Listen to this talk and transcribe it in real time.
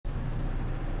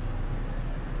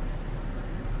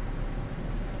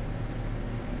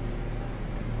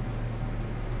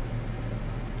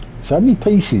So how many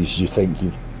pieces do you think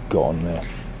you've got on there?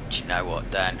 Do you know what,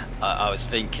 Dan? I was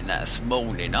thinking that this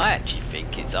morning. I actually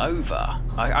think it's over.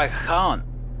 I can't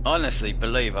honestly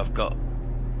believe I've got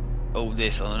all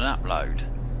this on an upload.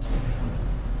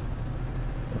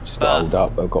 I've just got to hold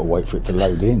up. I've got to wait for it to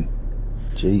load in.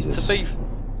 Jesus.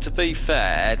 To be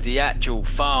fair, the actual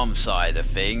farm side of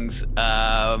things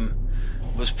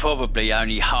was probably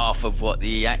only half of what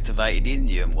the activated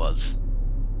Indian was.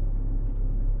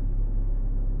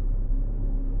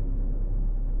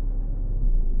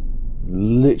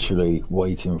 Literally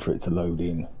waiting for it to load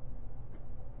in.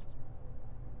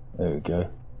 There we go.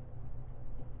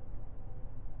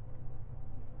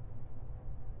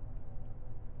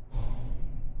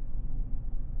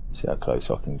 See how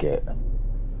close I can get.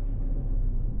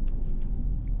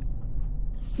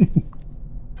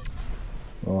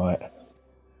 Right.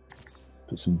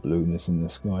 Put some blueness in the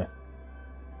sky.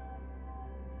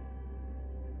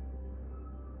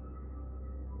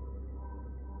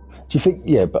 Do you think,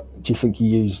 yeah, but do you think you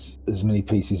used as many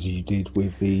pieces as you did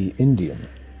with the Indian?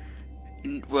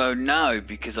 Well, no,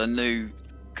 because I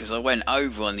went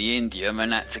over on the Indian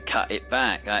and had to cut it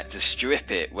back. I had to strip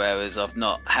it, whereas I've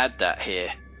not had that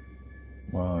here.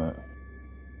 Right.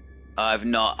 I've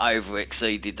not over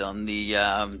exceeded on the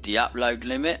upload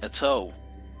limit at all.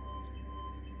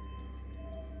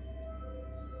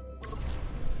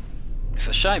 It's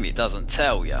a shame it doesn't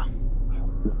tell you.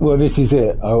 Well, this is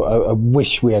it. I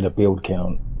wish we had a build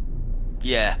count.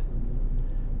 Yeah.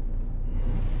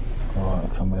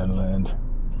 Alright, come in and land.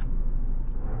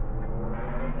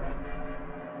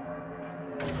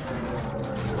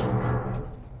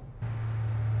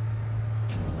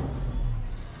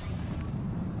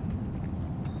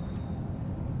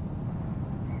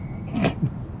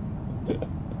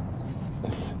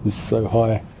 It's so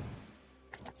high.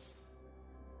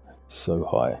 So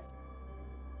high.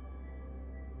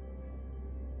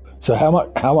 So how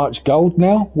much gold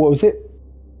now? What was it?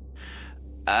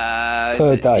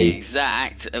 Per day. The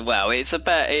exact. Well, it's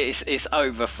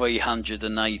over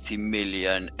 380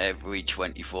 million every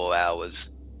 24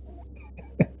 hours.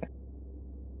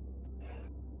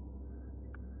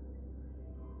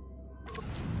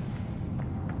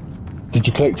 Did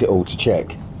you collect it all to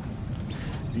check?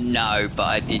 No, but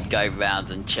I did go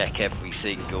round and check every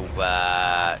single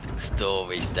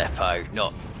storage depot.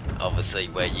 Not obviously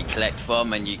where you collect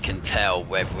from, and you can tell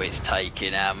whether it's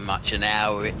taking how much an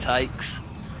hour it takes.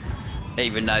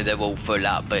 Even though they're all full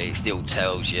up, but it still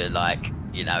tells you, like,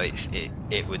 you know,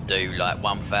 it would do like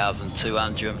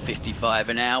 1,255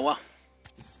 an hour.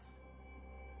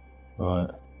 Right.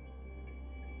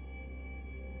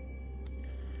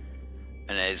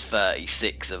 And there's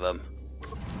 36 of them.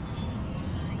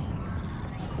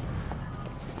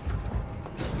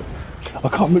 I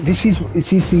can't remember. This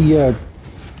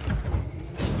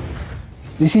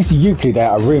is the Euclid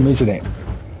outer rim, isn't it?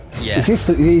 Yeah. Is this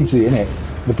isn't it?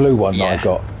 The blue one that I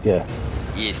got. Yeah.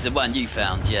 Yeah, it's the one you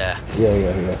found. Yeah.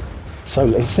 Yeah. So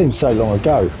it seems so long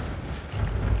ago.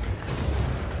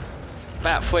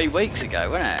 About 3 weeks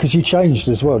ago, wasn't it? Because you changed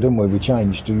as well, didn't we? We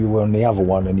changed. You were on the other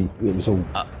one, and it was all.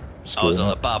 I was on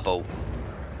a bubble.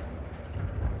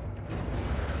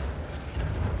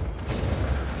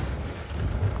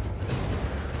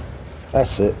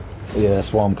 That's it. Yeah,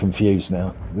 that's why I'm confused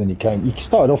now. Then you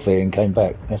started off here and came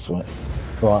back. That's right.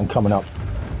 Right, I'm coming up.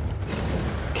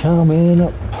 Coming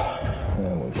up.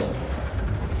 There we go.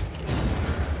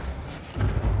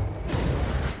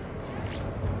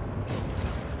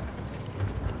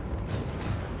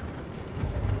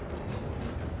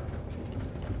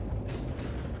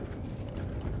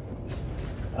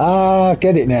 Ah,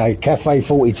 get it now. Cafe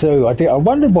 42. I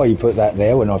wondered why you put that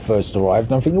there when I first arrived.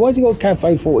 And I'm thinking, why's he got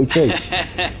Cafe 42?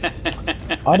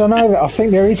 I don't know. I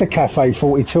think there is a Cafe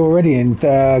 42 already in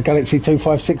Galaxy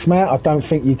 256 Matt. I don't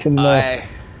think you can.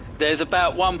 There's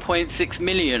about 1.6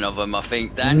 million of them, I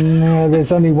think, Dan. No,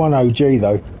 there's only one OG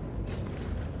though.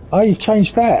 Oh, you've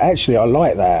changed that. Actually, I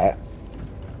like that.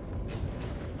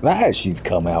 That actually's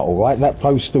come out all right. That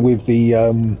poster with the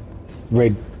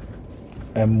red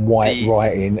and white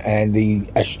writing and the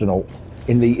astronaut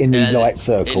in the light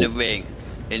circle. In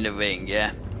the ring,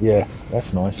 yeah. Yeah,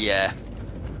 that's nice. Yeah.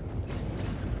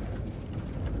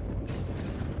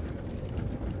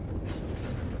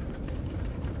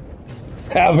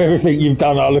 Out of everything you've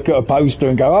done, I look at a poster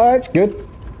and go, oh, that's good.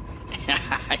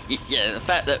 Yeah, the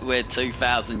fact that we're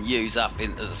 2,000 U's up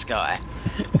into the sky.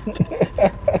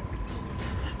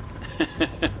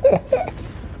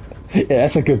 Yeah,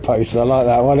 that's a good poster. I like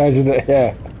that one.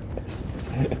 Yeah.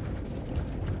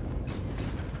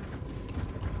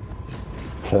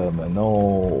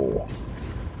 Terminal.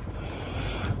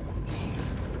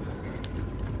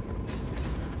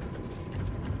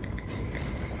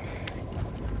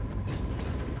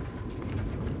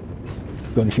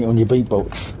 Got anything on your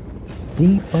beatbox?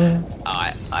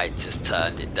 I just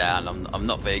turned it down. I'm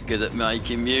not very good at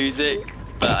making music,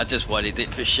 but I just wanted it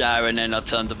for show, and then I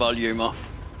turned the volume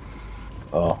off.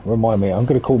 Oh, remind me, I'm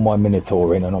going to call my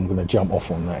Minotaur in and I'm going to jump off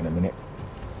on that in a minute.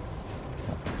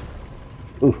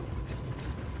 Ooh.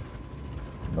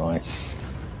 Nice.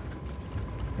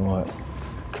 Right,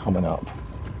 coming up.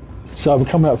 So we're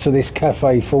coming up to this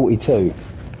Cafe 42.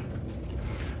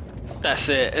 That's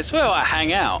it. It's where I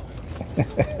hang out.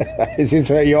 Is this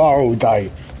where you are all day?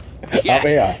 Yeah, up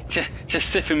here? just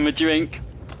sipping my drink.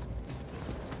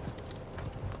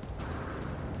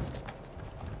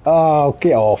 Oh,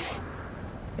 get off.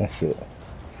 That's it.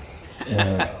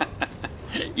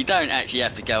 You don't actually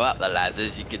have to go up the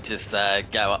ladders, you could just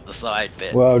go up the side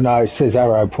bit. Well, no, it says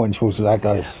arrow point towards the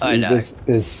ladders. I know.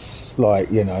 There's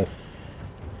like, you know,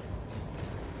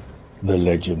 the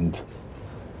legend.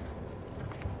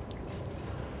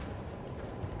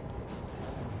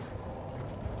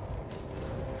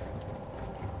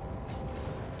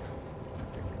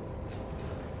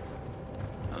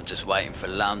 I'm just waiting for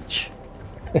lunch.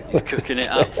 He's cooking it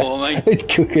up for me. He's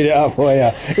cooking it up for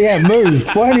you. Yeah, move.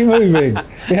 Why are you moving?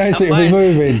 You don't seem to be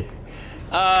moving.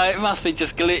 It must be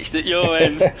just glitched at your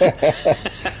end.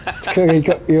 You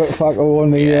got fuck all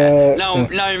on the... Yeah.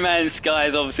 No Man's Sky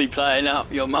is obviously playing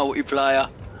up your multiplayer.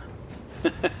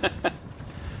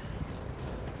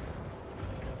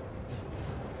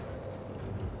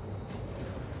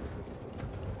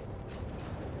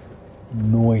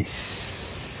 Nice.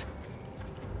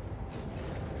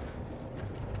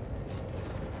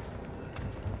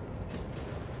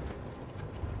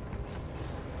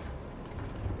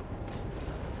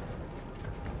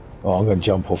 Oh, I'm going to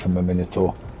jump off in a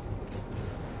Minotaur.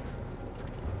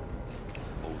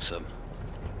 Awesome.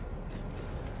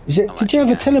 Did you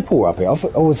have a teleport up here?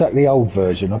 Or was that the old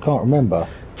version? I can't remember.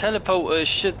 Teleporters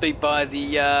should be by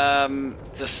the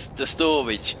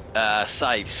storage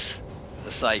safes.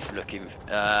 The safe looking.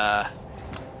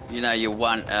 You know, your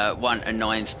 0 to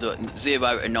 9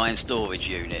 storage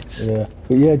units. Yeah,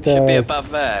 but yeah, should be above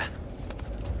there.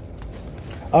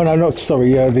 Oh no, not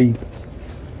sorry. The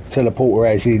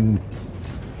teleporter as in.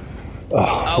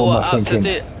 Oh, up to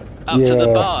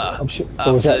the bar. I'm sure,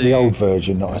 or was that the old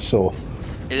version that I saw?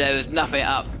 There was nothing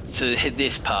up to hit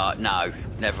this part. No,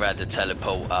 never had a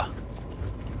teleporter.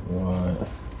 Right.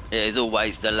 It is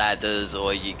always the ladders,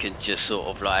 or you can just sort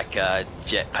of like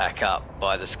jetpack up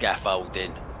by the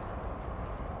scaffolding.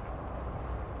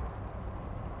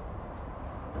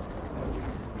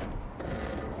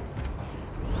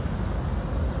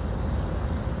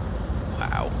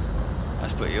 Wow,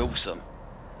 that's pretty awesome.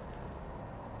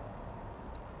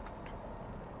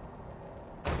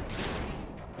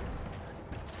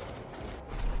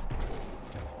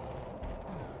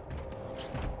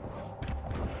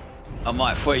 I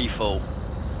might free fall.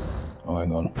 Oh,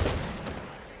 hang on.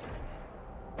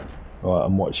 Right,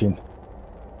 I'm watching.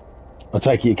 I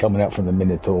take it you're coming out from the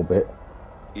Minotaur bit.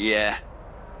 Yeah.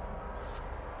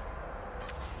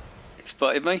 It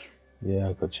spotted me? Yeah,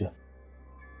 I got you.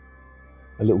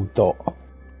 A little dot.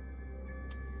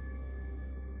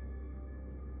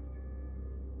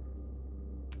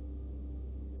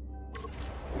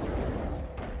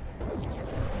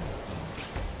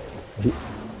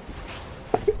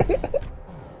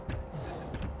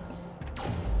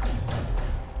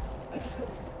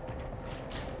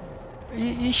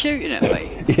 You shooting at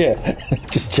me? Yeah,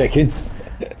 just checking.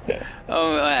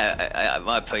 Oh,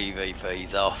 my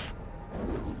PvP's off.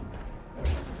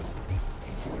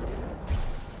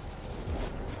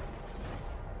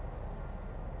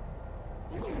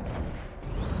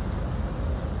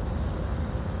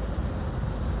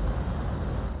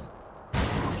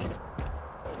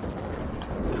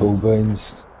 Cool beans.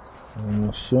 One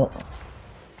more shot.